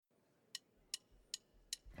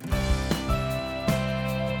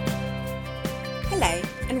Hello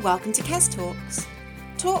and welcome to Kes Talks,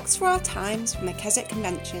 talks for our times from the Keswick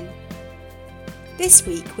Convention. This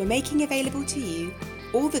week we're making available to you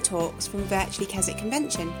all the talks from Virtually Keswick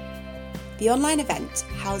Convention, the online event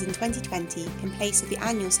held in 2020 in place of the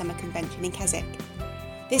annual summer convention in Keswick.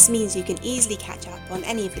 This means you can easily catch up on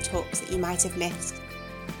any of the talks that you might have missed.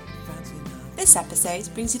 This episode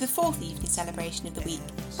brings you the fourth evening celebration of the week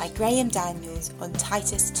by Graham Daniels on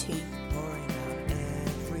Titus 2.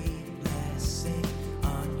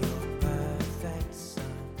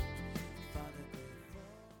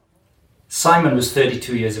 Simon was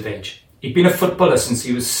 32 years of age. He'd been a footballer since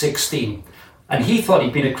he was 16, and he thought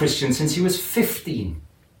he'd been a Christian since he was 15.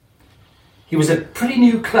 He was a pretty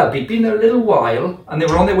new club. He'd been there a little while, and they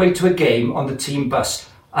were on their way to a game on the team bus,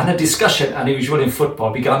 and a discussion, unusual in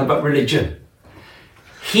football, began about religion.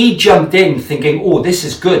 He jumped in thinking, oh, this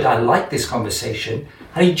is good, I like this conversation,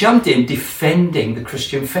 and he jumped in defending the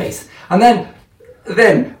Christian faith. And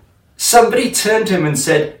then somebody turned to him and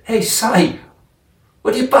said, hey, Si,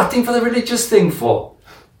 what are you batting for the religious thing for?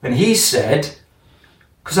 And he said,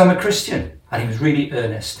 because I'm a Christian. And he was really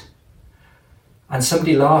earnest. And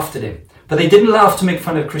somebody laughed at him. But they didn't laugh to make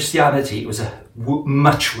fun of Christianity. It was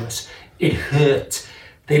much worse. It hurt.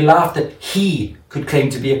 They laughed that he could claim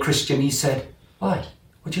to be a Christian. He said, why?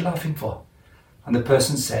 What are you laughing for? And the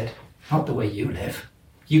person said, not the way you live.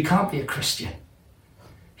 You can't be a Christian.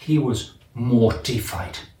 He was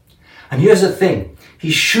mortified. And here's the thing. He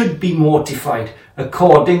should be mortified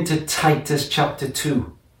according to Titus chapter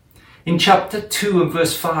 2. In chapter 2 and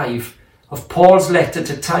verse 5 of Paul's letter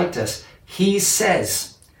to Titus, he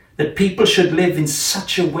says that people should live in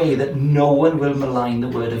such a way that no one will malign the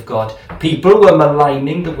word of God. People were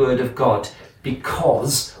maligning the word of God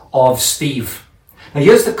because of Steve. Now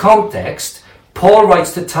here's the context. Paul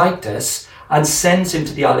writes to Titus and sends him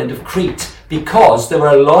to the island of Crete because there were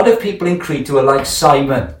a lot of people in Crete who are like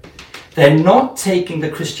Simon. They're not taking the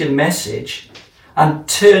Christian message and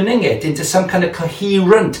turning it into some kind of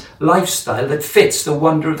coherent lifestyle that fits the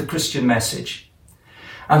wonder of the Christian message.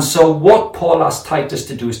 And so what Paul asked Titus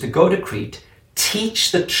to do is to go to Crete,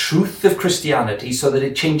 teach the truth of Christianity so that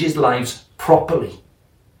it changes lives properly,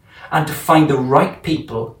 and to find the right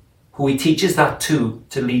people who he teaches that to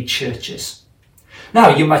lead churches. Now,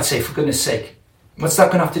 you might say, for goodness sake, what's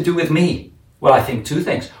that going to have to do with me? Well, I think two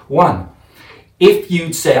things. One, if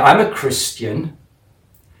you'd say, I'm a Christian,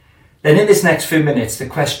 then in this next few minutes, the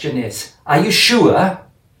question is, are you sure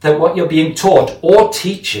that what you're being taught or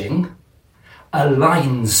teaching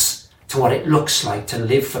aligns to what it looks like to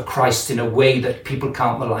live for Christ in a way that people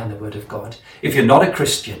can't malign the word of God? If you're not a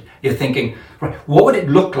Christian, you're thinking, right, what would it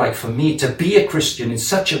look like for me to be a Christian in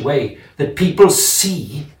such a way that people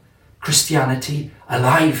see Christianity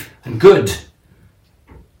alive and good,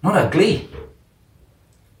 not ugly?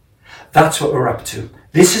 That's what we're up to.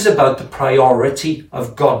 This is about the priority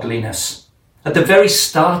of godliness. At the very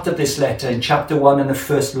start of this letter, in chapter 1 and the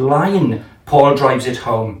first line, Paul drives it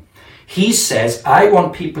home. He says, I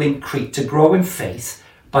want people in Crete to grow in faith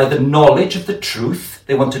by the knowledge of the truth.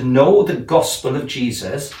 They want to know the gospel of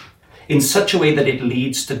Jesus in such a way that it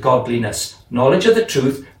leads to godliness. Knowledge of the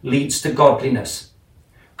truth leads to godliness.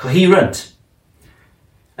 Coherent.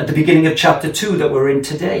 At the beginning of chapter 2 that we're in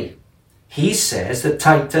today, he says that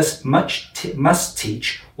Titus must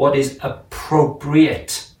teach what is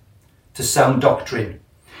appropriate to sound doctrine.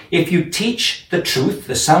 If you teach the truth,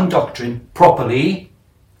 the sound doctrine, properly,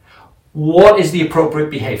 what is the appropriate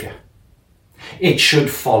behavior? It should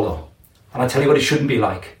follow. And I'll tell you what it shouldn't be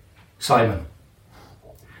like. Simon.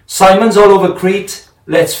 Simon's all over Crete.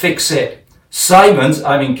 Let's fix it. Simon's,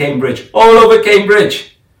 I'm in Cambridge. All over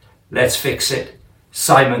Cambridge. Let's fix it.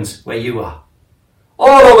 Simon's where you are.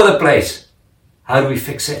 All over the place. How do we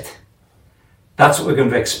fix it? That's what we're going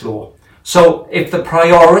to explore. So if the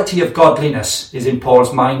priority of godliness is in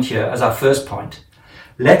Paul's mind here as our first point,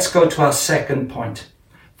 let's go to our second point,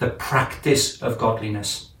 the practice of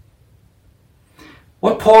godliness.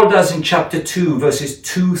 What Paul does in chapter 2, verses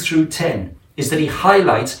 2 through 10, is that he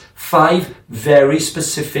highlights 5 very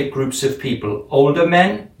specific groups of people: older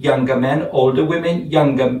men, older women,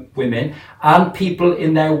 younger women, and people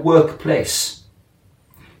in their workplace.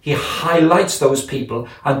 He highlights those people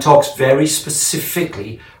and talks very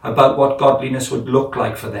specifically about what godliness would look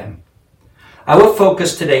like for them. Our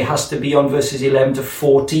focus today has to be on verses 11 to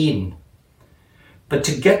 14. But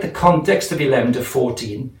to get the context of 11 to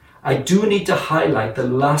 14, I do need to highlight the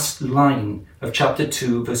last line of chapter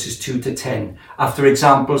 2, verses 2 to 10. After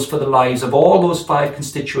examples for the lives of all those 5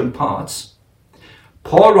 constituent parts,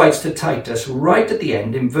 Paul writes to Titus right at the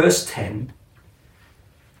end in verse 10,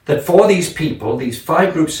 that for these people, these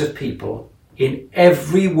 5 groups of people, in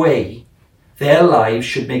every way, their lives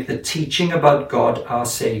should make the teaching about God, our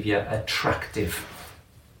Saviour, attractive.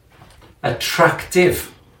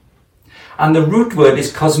 Attractive. And the root word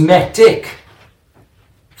is cosmetic,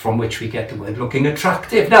 from which we get the word looking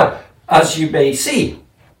attractive. Now, as you may see,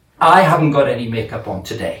 I haven't got any makeup on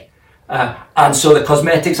today. And so the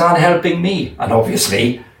cosmetics aren't helping me. And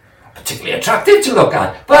obviously, particularly attractive to look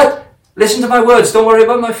at. But listen to my words, don't worry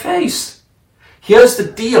about my face. Here's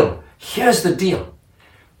the deal.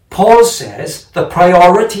 Paul says the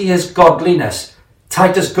priority is godliness.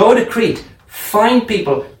 Titus, go to Crete, find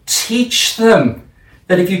people, teach them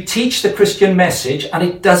that if you teach the Christian message and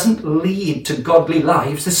it doesn't lead to godly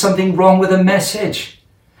lives, there's something wrong with the message.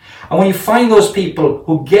 And when you find those people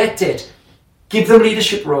who get it, give them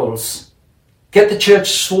leadership roles. Get the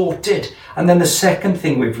church sorted. And then the second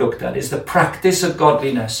thing we've looked at is the practice of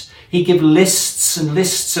godliness. He gives lists and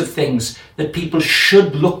lists of things that people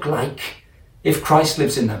should look like if Christ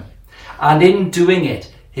lives in them. And in doing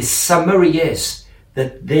it, his summary is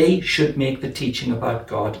that they should make the teaching about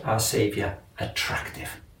God, our Saviour,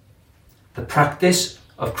 attractive. The practice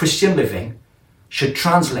of Christian living should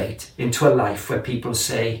translate into a life where people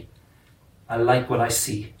say, I like what I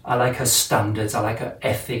see. I like her standards. I like her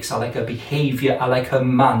ethics. I like her behaviour. I like her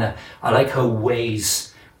manner. I like her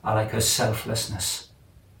ways. I like her selflessness.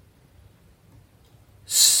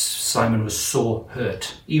 Simon was so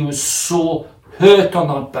hurt. He was so hurt on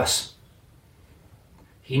that bus.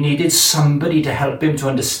 He needed somebody to help him to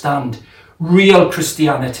understand real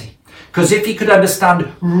Christianity. Because if he could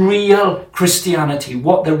understand real Christianity,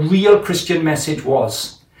 what the real Christian message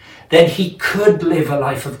was, then he could live a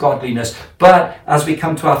life of godliness. But as we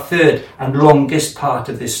come to our third and longest part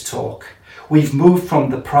of this talk, we've moved from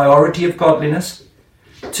the priority of godliness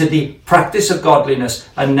to the practice of godliness,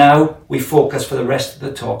 and now we focus for the rest of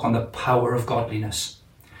the talk on the power of godliness.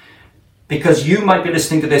 Because you might be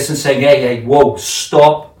listening to this and saying, hey, whoa,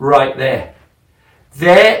 stop right there.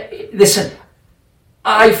 Listen,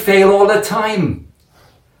 I fail all the time.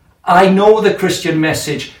 I know the Christian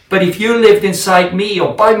message, but if you lived inside me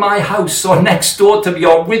or by my house or next door to me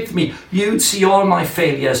or with me, you'd see all my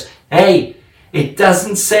failures. Hey, it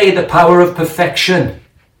doesn't say the power of perfection.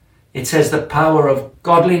 It says the power of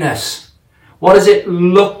godliness. What does it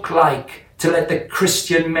look like to let the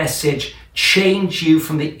Christian message change you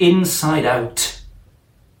from the inside out?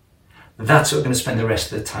 That's what we're going to spend the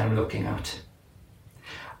rest of the time looking at.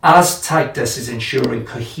 As Titus is ensuring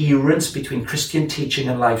coherence between Christian teaching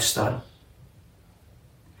and lifestyle,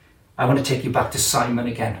 I want to take you back to Simon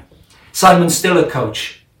again. Simon's still a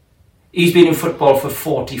coach. He's been in football for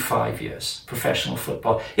 45 years, professional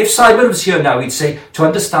football. If Simon was here now, he'd say, to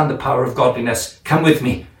understand the power of godliness, come with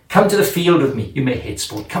me. Come to the field with me. You may hate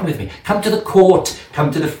sport. Come with me. Come to the court.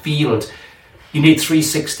 Come to the field. You need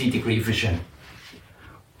 360-degree vision.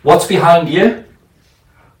 What's behind you?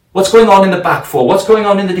 What's going on in the back four? What's going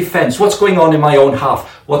on in the defence? What's going on in my own half?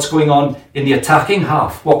 What's going on in the attacking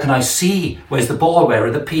half? What can I see? Where's the ball? Where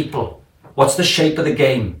are the people? What's the shape of the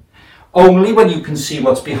game? Only when you can see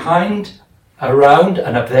what's behind, around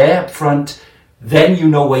and up there, up front, then you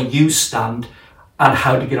know where you stand and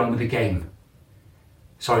how to get on with the game.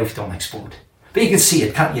 Sorry if you don't like sport. But you can see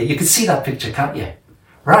it, can't you? You can see that picture, can't you?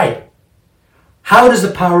 Right. How does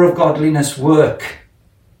the power of godliness work?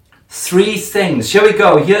 3 things. Here we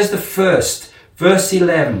go. Here's the first. Verse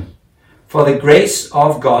 11. For the grace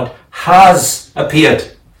of God has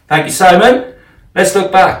appeared. Thank you, Simon. Let's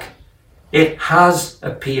look back. It has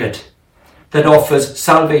appeared, that offers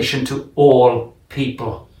salvation to all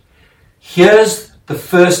people. Here's the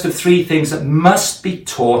first of 3 things that must be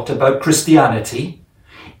taught about Christianity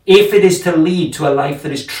if it is to lead to a life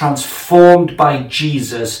that is transformed by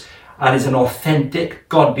Jesus and is an authentic,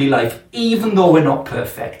 godly life, even though we're not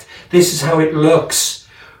perfect. This is how it looks.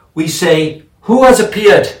 We say, who has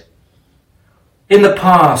appeared in the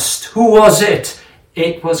past? Who was it?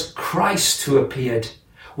 It was Christ who appeared.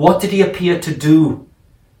 What did he appear to do?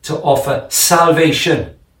 To offer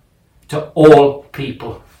salvation to all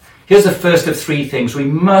people. Here's the first of 3 things we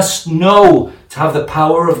must know to have the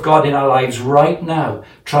power of God in our lives right now,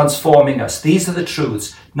 transforming us. These are the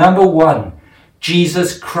truths. Number 1,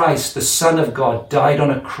 Jesus Christ, the Son of God, died on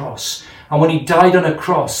a cross. And when he died on a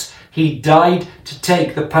cross, he died to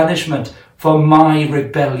take the punishment for my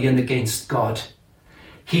rebellion against God.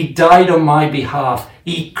 He died on my behalf.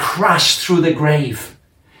 He crashed through the grave.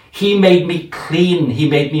 He made me clean. He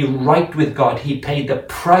made me right with God. He paid the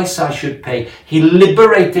price I should pay. He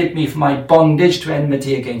liberated me from my bondage to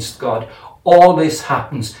enmity against God. All this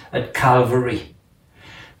happens at Calvary.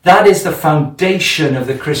 That is the foundation of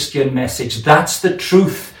the Christian message. That's the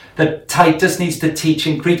truth that Titus needs to teach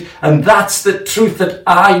in Crete. And that's the truth that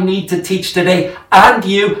I need to teach today, and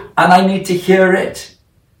you, and I need to hear it.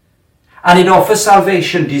 And it offers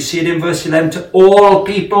salvation. Do you see it in verse 11? To all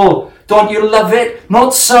people. Don't you love it?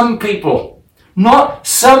 Not some people. Not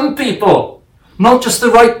some people. Not just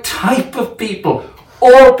the right type of people.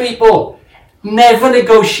 All people. Never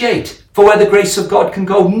negotiate for where the grace of God can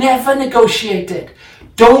go. Never negotiate it.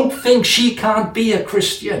 Don't think she can't be a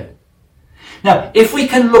Christian. Now, if we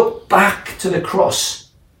can look back to the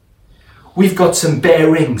cross, we've got some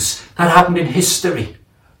bearings that happened in history.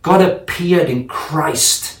 God appeared in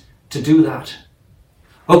Christ to do that.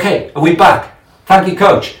 Okay, are we back? Thank you,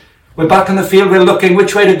 Coach. We're back on the field. We're looking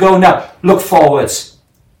which way to go now. Look forwards.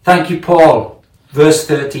 Thank you, Paul. Verse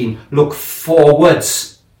 13. Look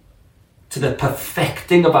forwards to the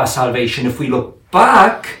perfecting of our salvation. If we look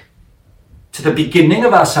back to the beginning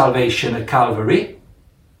of our salvation at Calvary,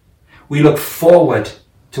 we look forward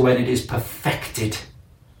to when it is perfected.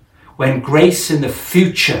 When grace in the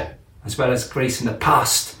future, as well as grace in the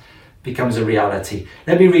past, becomes a reality.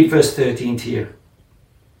 Let me read verse 13 to you.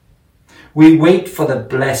 We wait for the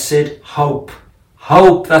blessed hope.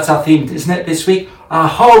 Hope, that's our theme, isn't it, this week? Our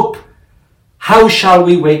hope. How shall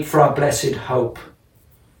we wait for our blessed hope?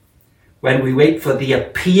 When we wait for the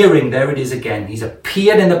appearing, there it is again. He's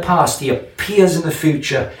appeared in the past. He appears in the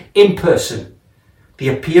future, in person. The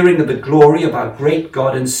appearing of the glory of our great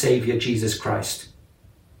God and Saviour, Jesus Christ.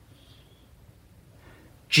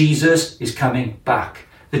 Jesus is coming back.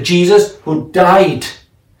 The Jesus who died,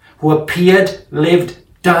 who appeared, lived,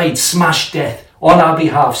 died, smashed death on our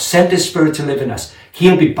behalf, sent his Spirit to live in us.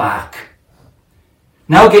 He'll be back.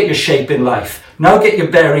 Now get your shape in life. Now get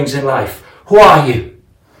your bearings in life. Who are you?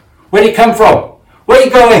 Where do you come from? Where are you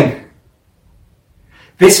going?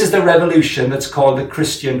 This is the revolution that's called the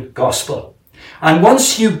Christian gospel. And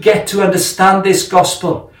once you get to understand this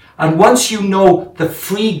gospel, and once you know the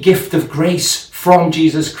free gift of grace from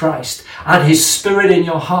Jesus Christ and his Spirit in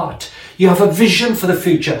your heart, you have a vision for the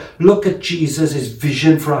future. Look at Jesus'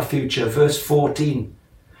 vision for our future. Verse 14.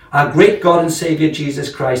 Our great God and Saviour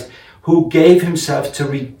Jesus Christ, who gave himself to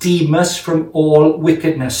redeem us from all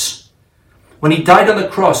wickedness. When he died on the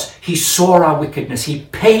cross, he saw our wickedness. He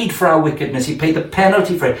paid for our wickedness. He paid the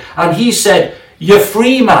penalty for it. And he said, you're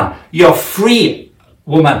free, man. You're free.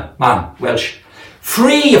 Woman, man, Welsh.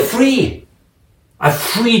 Free, you're free. I've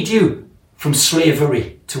freed you from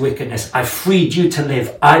slavery to wickedness. I've freed you to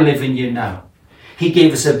live. I live in you now. He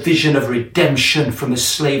gave us a vision of redemption from the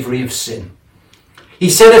slavery of sin. He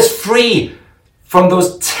set us free from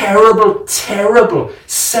those terrible, terrible,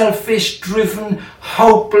 selfish, driven,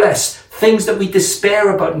 hopeless things that we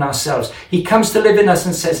despair about in ourselves. He comes to live in us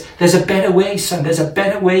and says, there's a better way, son. There's a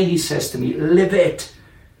better way, he says to me. Live it.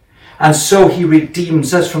 And so he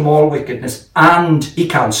redeems us from all wickedness. And he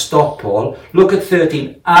can't stop, Paul. Look at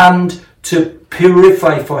 13. And to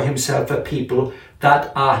purify for himself a people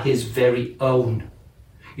that are his very own.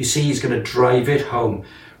 You see, he's going to drive it home.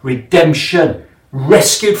 Redemption.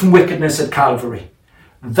 Rescued from wickedness at Calvary.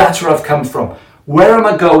 That's where I've come from. Where am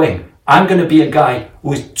I going? I'm going to be a guy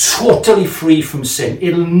who is totally free from sin.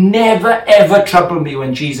 It'll never ever trouble me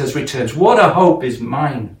when Jesus returns. What a hope is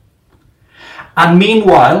mine. And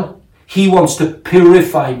meanwhile, he wants to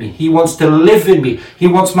purify me. He wants to live in me. He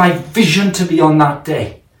wants my vision to be on that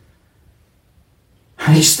day.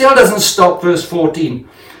 And he still doesn't stop, verse 14.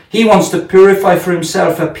 He wants to purify for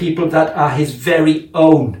himself a people that are his very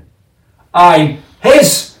own. I'm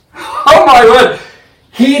his. Oh my word.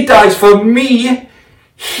 He dies for me.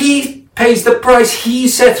 He pays the price. He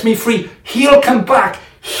sets me free. He'll come back.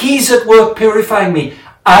 He's at work purifying me.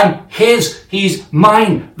 I'm his. He's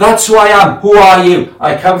mine. That's who I am. Who are you?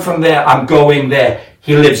 I come from there. I'm going there.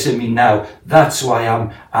 He lives in me now. That's who I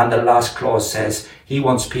am. And the last clause says he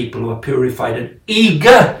wants people who are purified and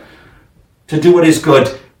eager to do what is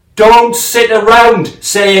good. Don't sit around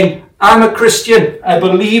saying, I'm a Christian. I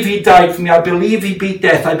believe he died for me. I believe he beat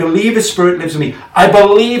death. I believe his Spirit lives in me. I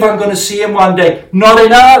believe I'm going to see him one day. Not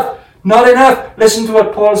enough. Not enough. Listen to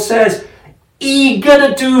what Paul says.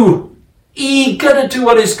 Eager to do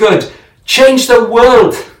what is good. Change the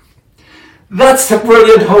world. That's the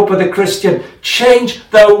brilliant hope of the Christian. Change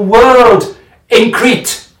the world in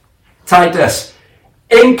Crete, Titus.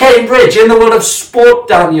 In Cambridge, in the world of sport,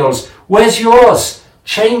 Daniels. Where's yours?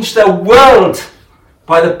 Change the world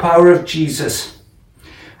by the power of Jesus.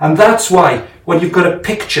 And that's why when you've got a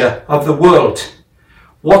picture of the world,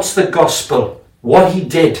 what's the gospel? What he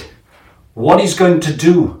did. What he's going to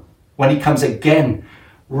do when he comes again.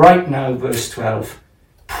 Right now, verse 12.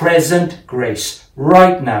 Present grace.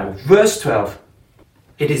 Right now, verse 12.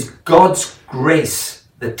 It is God's grace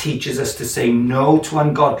that teaches us to say no to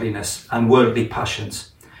ungodliness and worldly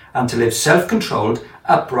passions, and to live self-controlled,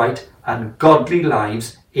 upright, and godly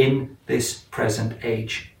lives in this present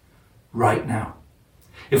age, right now.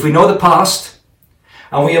 If we know the past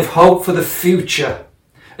and we have hope for the future,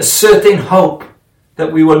 a certain hope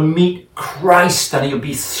that we will meet Christ and he'll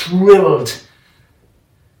be thrilled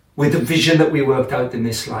with the vision that we worked out in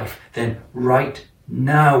this life, then right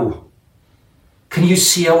now, can you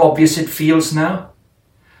see how obvious it feels now?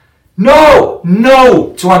 No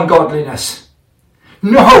to ungodliness.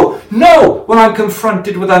 No, when I'm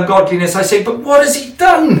confronted with ungodliness, I say, but what has he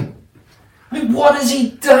done? What has he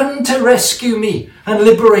done to rescue me and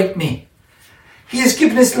liberate me? He has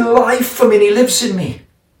given his life for me and he lives in me.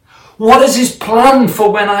 What is his plan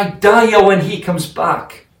for when I die or when he comes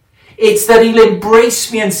back? It's that he'll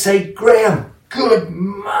embrace me and say, Graham, good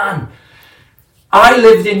man. I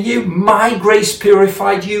lived in you. My grace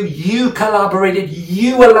purified you. You collaborated.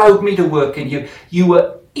 You allowed me to work in you. You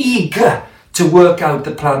were eager to work out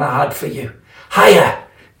the plan I had for you. Hiya,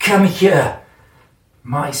 come here,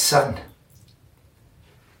 my son.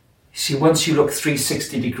 You see, once you look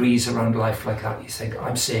 360 degrees around life like that, you think,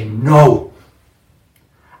 I'm saying no.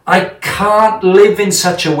 I can't live in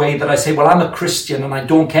such a way that I say, well, I'm a Christian and I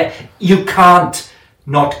don't care. You can't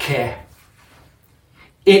not care.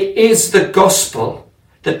 It is the gospel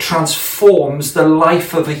that transforms the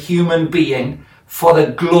life of a human being for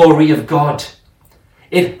the glory of God.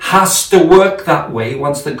 It has to work that way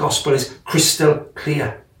once the gospel is crystal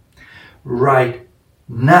clear. Right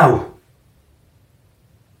now,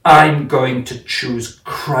 I'm going to choose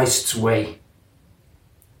Christ's way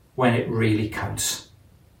when it really counts.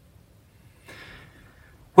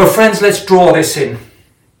 Well, friends, let's draw this in.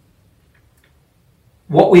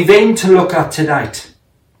 What we've aimed to look at tonight,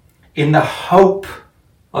 in the hope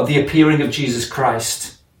of the appearing of Jesus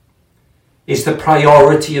Christ, is the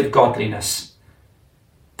priority of godliness.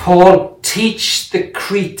 Paul, teach the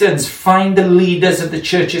Cretans, find the leaders of the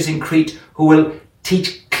churches in Crete who will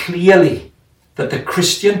teach clearly that the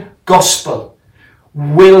Christian gospel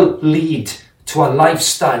will lead to a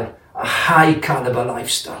lifestyle, a high caliber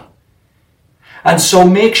lifestyle. And so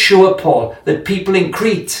make sure, Paul, that people in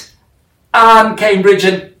Crete and Cambridge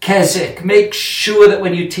and Keswick, make sure that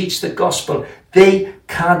when you teach the gospel, they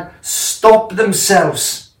can't stop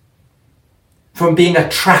themselves from being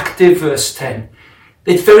attractive, verse 10.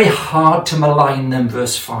 It's very hard to malign them,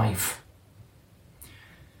 verse 5.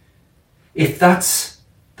 If that's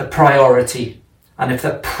the priority, and if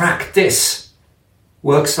the practice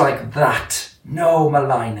works like that, no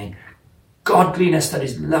maligning, godliness that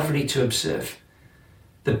is lovely to observe.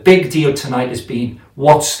 The big deal tonight has been,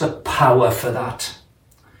 what's the power for that?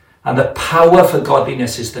 And the power for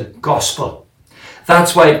godliness is the gospel.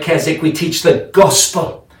 That's why at Keswick we teach the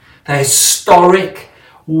gospel, the historic,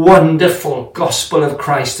 wonderful gospel of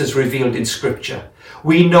Christ as revealed in Scripture.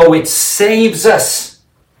 We know it saves us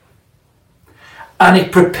and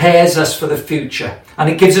it prepares us for the future and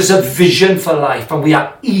it gives us a vision for life, and we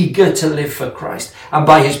are eager to live for Christ, and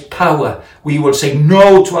by his power we will say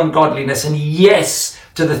no to ungodliness and yes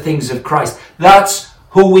to the things of Christ. That's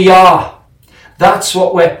who we are. That's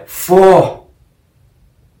what we're for.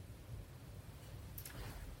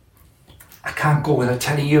 I can't go without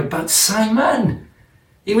telling you about Simon.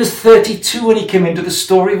 He was 32 when he came into the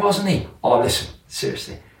story, wasn't he? Oh, listen,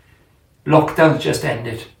 seriously. Lockdown just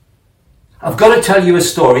ended. I've got to tell you a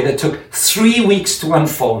story that took 3 weeks to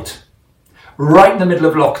unfold, right in the middle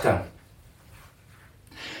of lockdown.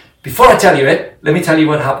 Before I tell you it, let me tell you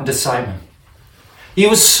what happened to Simon. He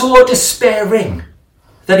was so despairing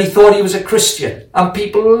that he thought he was a Christian, and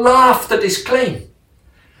people laughed at his claim.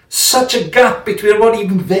 Such a gap between what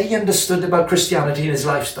even they understood about Christianity and his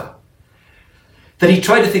lifestyle, that he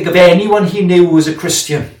tried to think of anyone he knew who was a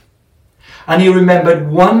Christian. And he remembered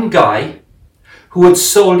one guy who had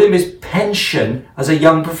sold him his pension as a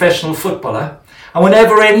young professional footballer. And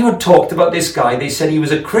whenever anyone talked about this guy, they said he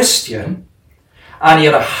was a Christian and he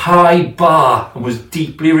had a high bar and was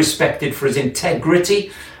deeply respected for his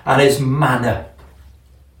integrity and his manner.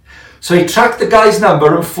 So he tracked the guy's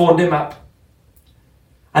number and phoned him up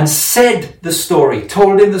and said the story,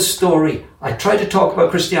 told him the story. I tried to talk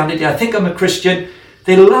about Christianity. I think I'm a Christian.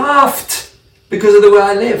 They laughed because of the way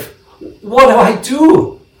I live. What do I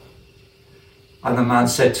do? And the man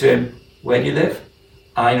said to him, where do you live?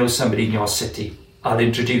 I know somebody in your city. I'll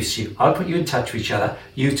introduce you. I'll put you in touch with each other.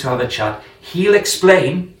 You two have a chat. He'll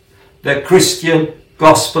explain the Christian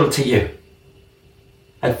gospel to you.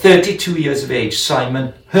 At 32 years of age,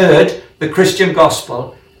 Simon heard the Christian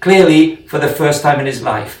gospel clearly for the first time in his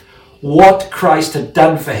life. What Christ had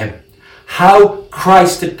done for him. how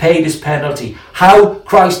Christ had paid his penalty, how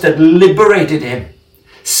Christ had liberated him,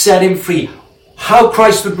 set him free, how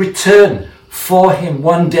Christ would return for him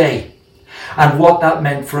one day, and what that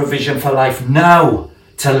meant for a vision for life now,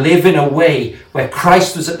 to live in a way where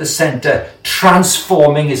Christ was at the centre,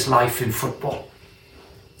 transforming his life in football.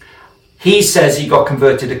 He says he got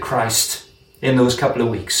converted to Christ in those couple of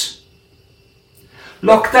weeks.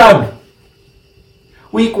 Lockdown.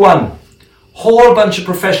 Week 1. Whole bunch of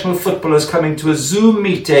professional footballers coming to a Zoom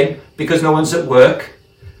meeting because no one's at work.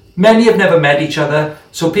 Many have never met each other,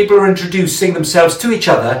 so people are introducing themselves to each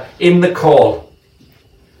other in the call.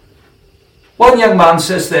 One young man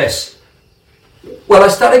says this: well, I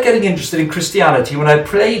started getting interested in Christianity when I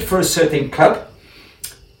played for a certain club,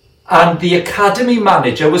 and the academy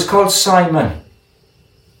manager was called Simon.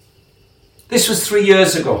 This was 3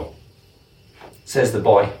 years ago, says the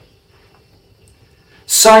boy.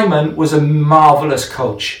 Simon was a marvellous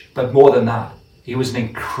coach, but more than that, he was an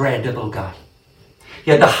incredible guy.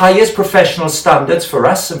 He had the highest professional standards for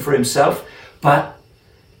us and for himself, but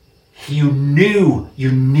he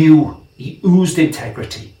oozed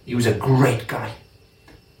integrity. He was a great guy.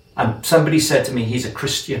 And somebody said to me, he's a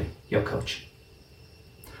Christian, your coach.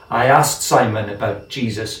 I asked Simon about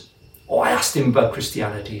Jesus. I asked him about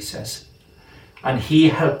Christianity, he says. And he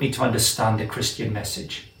helped me to understand the Christian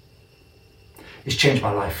message. It's changed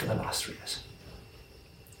my life for the last 3 years.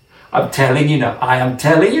 I am telling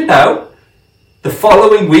you now, the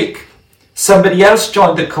following week, somebody else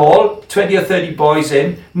joined the call, 20 or 30 boys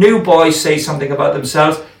in, new boys say something about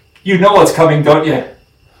themselves. You know what's coming, don't you?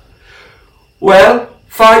 Well,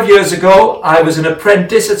 5 years ago, I was an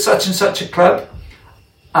apprentice at such and such a club,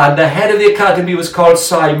 and the head of the academy was called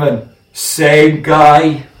Simon. Same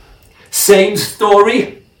guy, same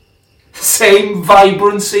story, same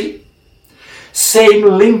vibrancy, same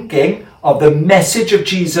linking of the message of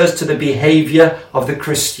Jesus to the behaviour of the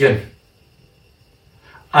Christian.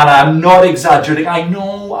 And I'm not exaggerating. I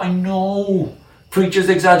know. Preachers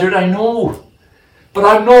exaggerate, I know. But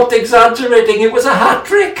I'm not exaggerating. It was a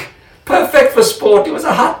hat-trick. Perfect for sport. It was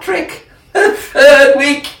a hat-trick. Third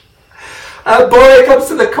week. A boy comes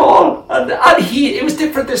to the call. And it was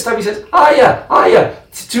different this time. He says, hiya.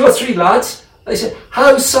 2 or 3 lads. They said,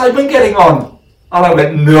 how's Simon getting on? And I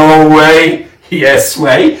went, no way. Yes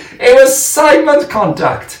way. It was Simon's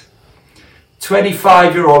contact.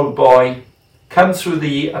 25-year-old boy. Come through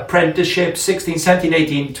the apprenticeship, 16, 17,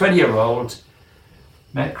 18, 20-year-old.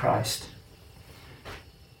 Met Christ.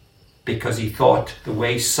 Because he thought the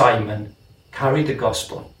way Simon carried the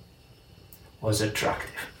gospel was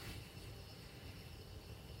attractive.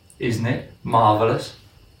 Isn't it marvellous?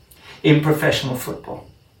 In professional football,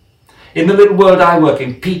 in the little world I work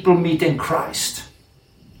in, people meet in Christ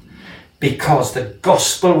because the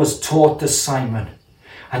gospel was taught to Simon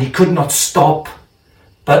and he could not stop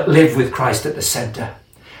but live with Christ at the centre.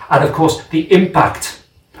 And of course, the impact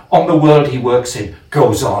on the world he works in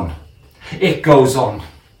goes on. It goes on.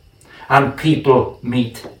 And people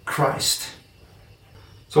meet Christ.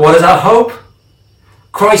 So what is our hope?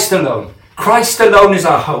 Christ alone. Christ alone is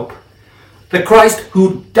our hope. The Christ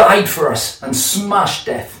who died for us and smashed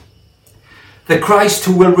death. The Christ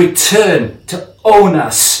who will return to own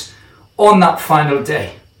us on that final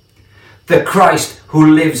day. The Christ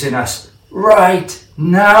who lives in us right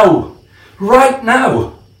now. Right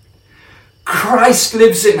now. Christ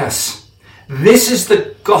lives in us. This is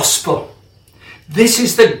the gospel. This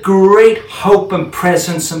is the great hope and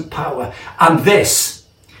presence and power. And this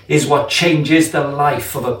is what changes the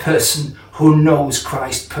life of a person who knows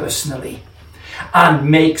Christ personally and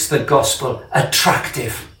makes the gospel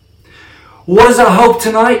attractive. What is our hope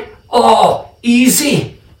tonight?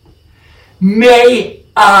 Easy. May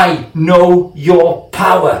I know your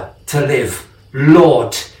power to live.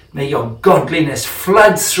 Lord, may your godliness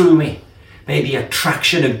flood through me. May the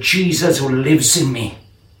attraction of Jesus who lives in me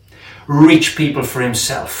reach people for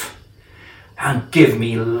himself and give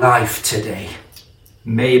me life today.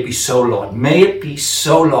 May it be so, Lord. May it be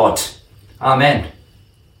so, Lord. Amen.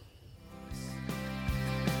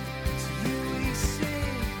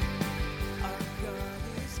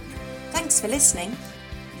 Thanks for listening.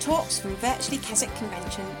 Talks from Virtually Keswick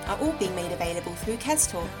Convention are all being made available through Kes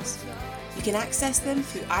Talks. You can access them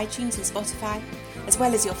through iTunes and Spotify, as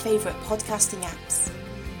well as your favourite podcasting apps.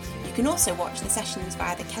 You can also watch the sessions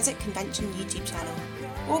via the Keswick Convention YouTube channel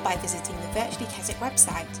or by visiting the Virtually Keswick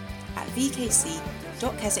website at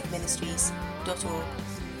vkc.keswickministries.org.